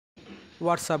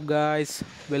What's up guys,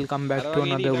 welcome back to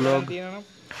another vlog.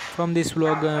 From this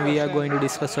vlog we are going to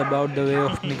discuss about the way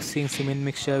of mixing cement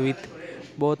mixture with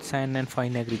both sand and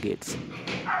fine aggregates.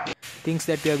 Things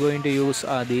that we are going to use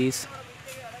are these.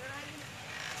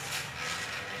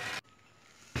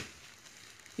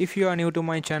 If you are new to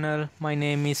my channel, my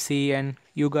name is C and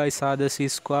you guys are the C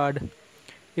squad.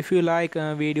 If you like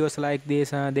videos like this,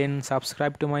 then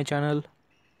subscribe to my channel.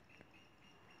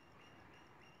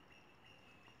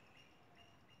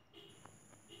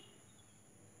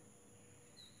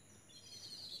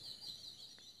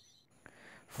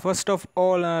 First of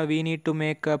all, we need to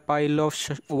make a pile of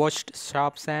washed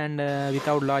sharp sand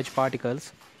without large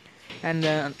particles, and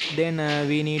then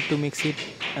we need to mix it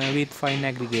with fine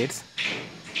aggregates.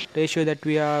 Ratio that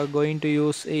we are going to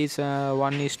use is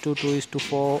 1 is to 2 is to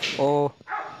 4 or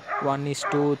 1 is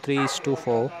to 3 is to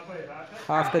 4.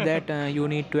 After that, you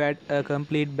need to add a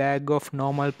complete bag of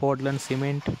normal Portland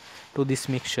cement to this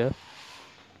mixture.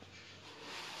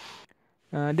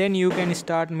 Then you can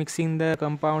start mixing the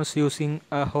compounds using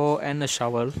a hoe and a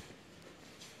shovel.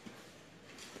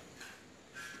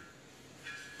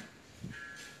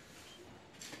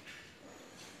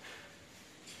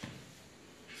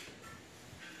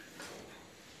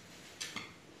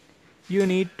 You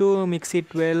need to mix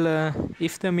it well.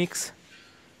 If the mix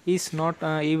is not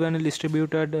evenly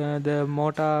distributed, the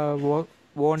mortar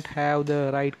won't have the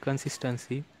right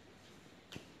consistency.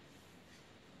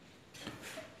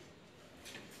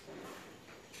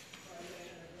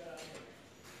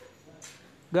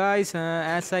 Guys,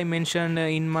 as I mentioned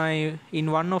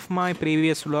in one of my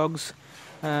previous vlogs,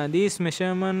 these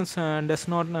measurements does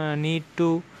not need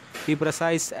to be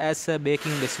precise as a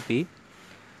baking recipe.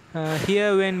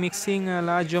 Here when mixing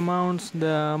large amounts,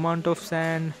 the amount of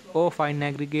sand or fine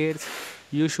aggregates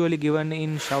usually given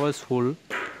in shovels full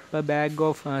per bag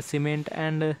of cement,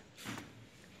 and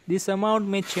this amount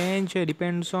may change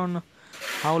depends on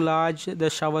how large the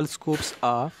shovel scoops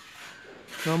are.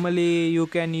 Normally you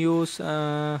can use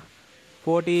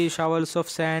 40 shovels of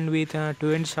sand with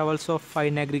 20 shovels of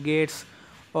fine aggregates,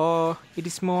 or it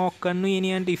is more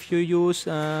convenient if you use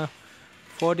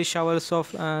 40 shovels of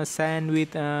sand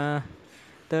with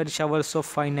 30 shovels of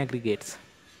fine aggregates.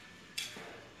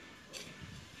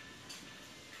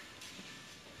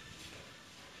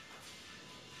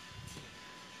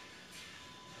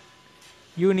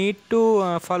 You need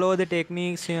to follow the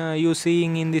techniques you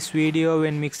seeing in this video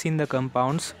when mixing the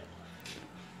compounds.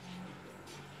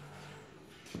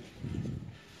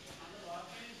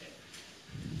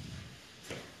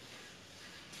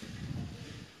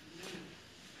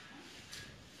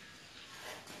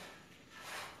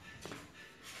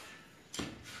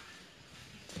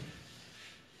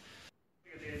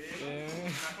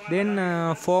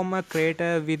 Then form a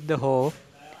crater with the hoe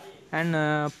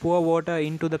and pour water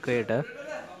into the crater.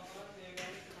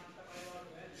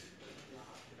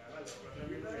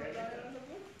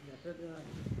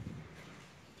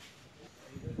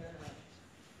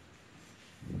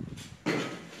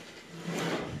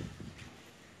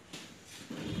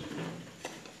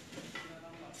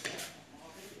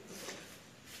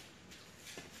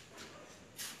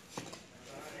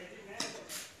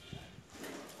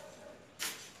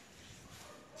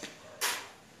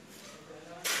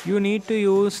 You need to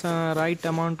use right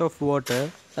amount of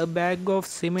water. A bag of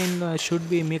cement should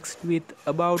be mixed with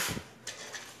about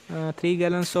 3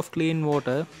 gallons of clean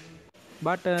water.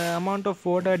 But amount of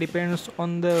water depends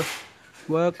on the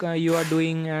work you are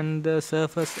doing and the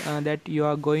surface that you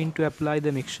are going to apply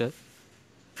the mixture.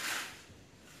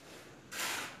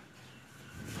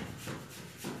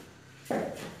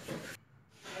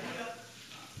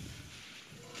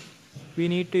 We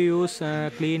need to use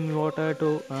clean water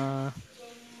to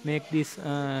make this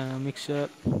mixture.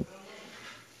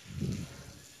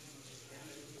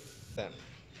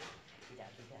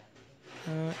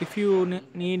 If you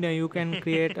need, you can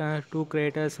create two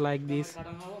craters like this,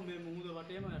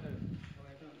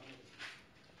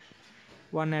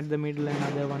 one at the middle and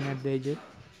other one at the edge.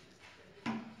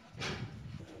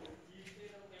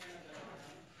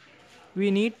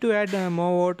 We need to add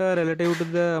more water relative to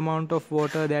the amount of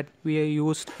water that we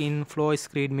used in flow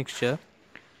screed mixture.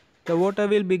 The water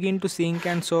will begin to sink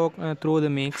and soak through the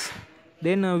mix.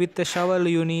 Then with the shovel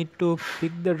you need to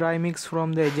pick the dry mix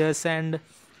from the edges and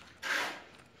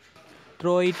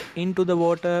throw it into the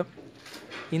water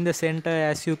in the center,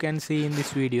 as you can see in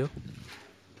this video.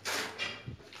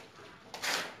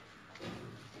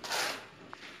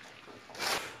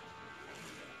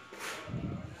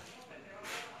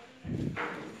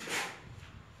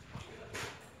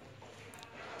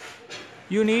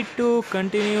 You need to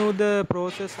continue the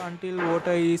process until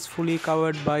water is fully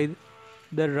covered by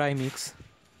the dry mix.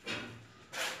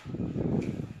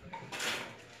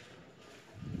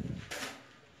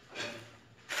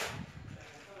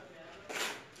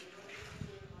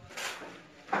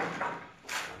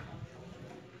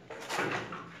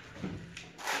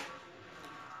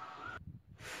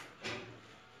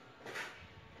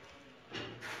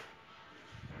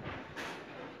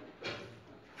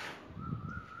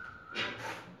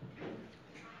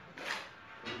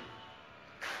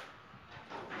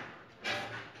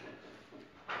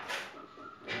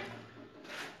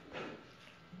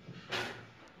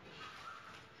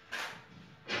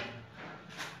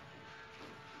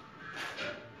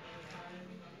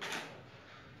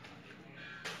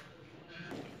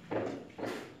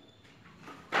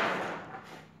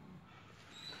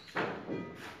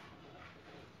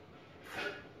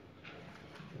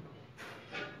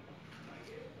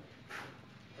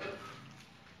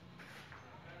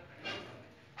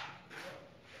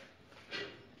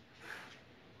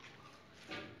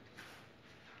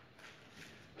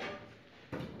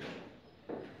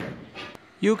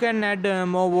 You can add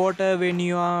more water when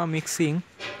you are mixing.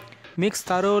 Mix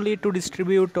thoroughly to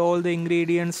distribute all the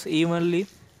ingredients evenly.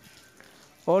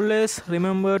 Always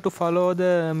remember to follow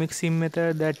the mixing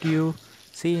method that you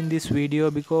see in this video,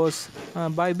 because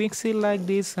by mixing like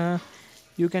this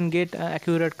you can get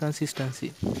accurate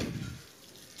consistency.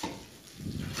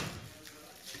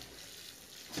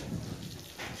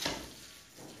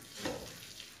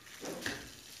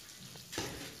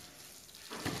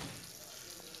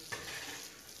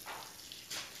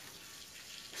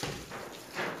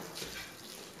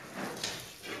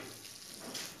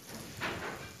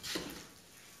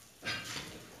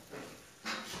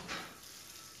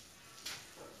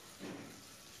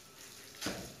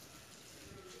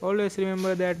 Always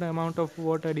remember that the amount of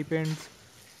water depends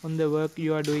on the work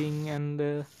you are doing and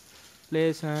the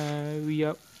place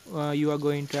you are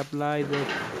going to apply the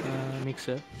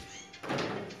mixer.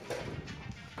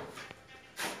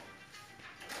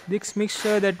 This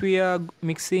mixture that we are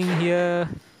mixing here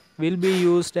will be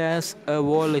used as a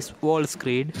wall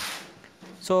screed.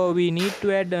 So we need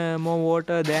to add more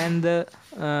water than the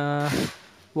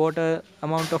water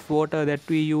amount of water that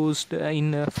we used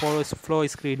in floor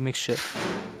screed mixture.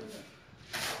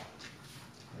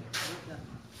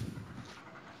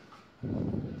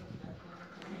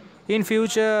 In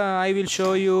future I will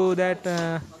show you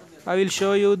the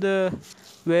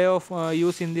way of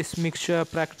using this mixture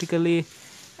practically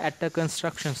at a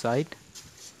construction site.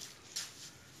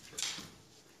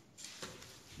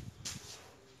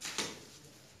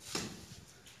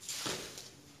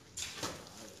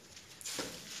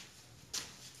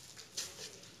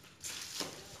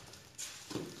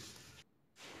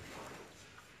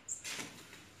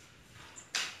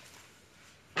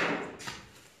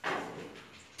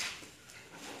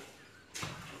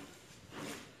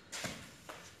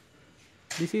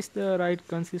 This is the right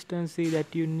consistency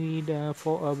that you need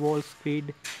for a wall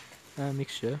screed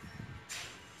mixture.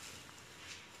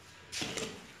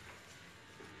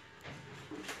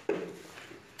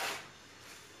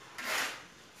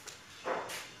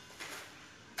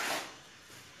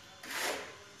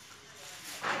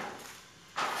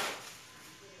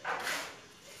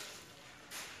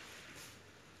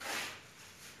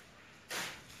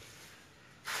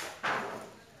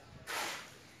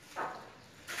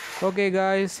 Okay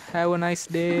guys, have a nice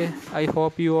day. I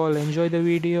hope you all enjoy the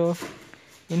video.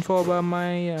 Info about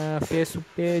my Facebook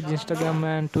page, Instagram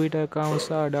and Twitter accounts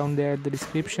are down there at the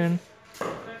description.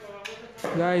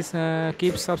 Guys,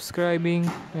 keep subscribing,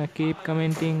 keep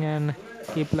commenting and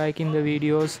keep liking the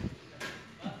videos.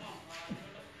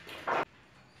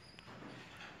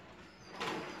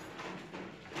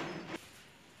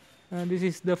 This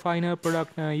is the final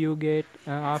product you get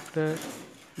after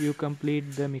you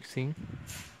complete the mixing.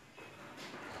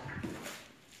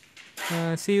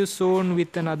 See you soon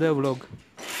with another vlog.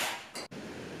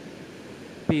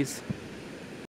 Peace.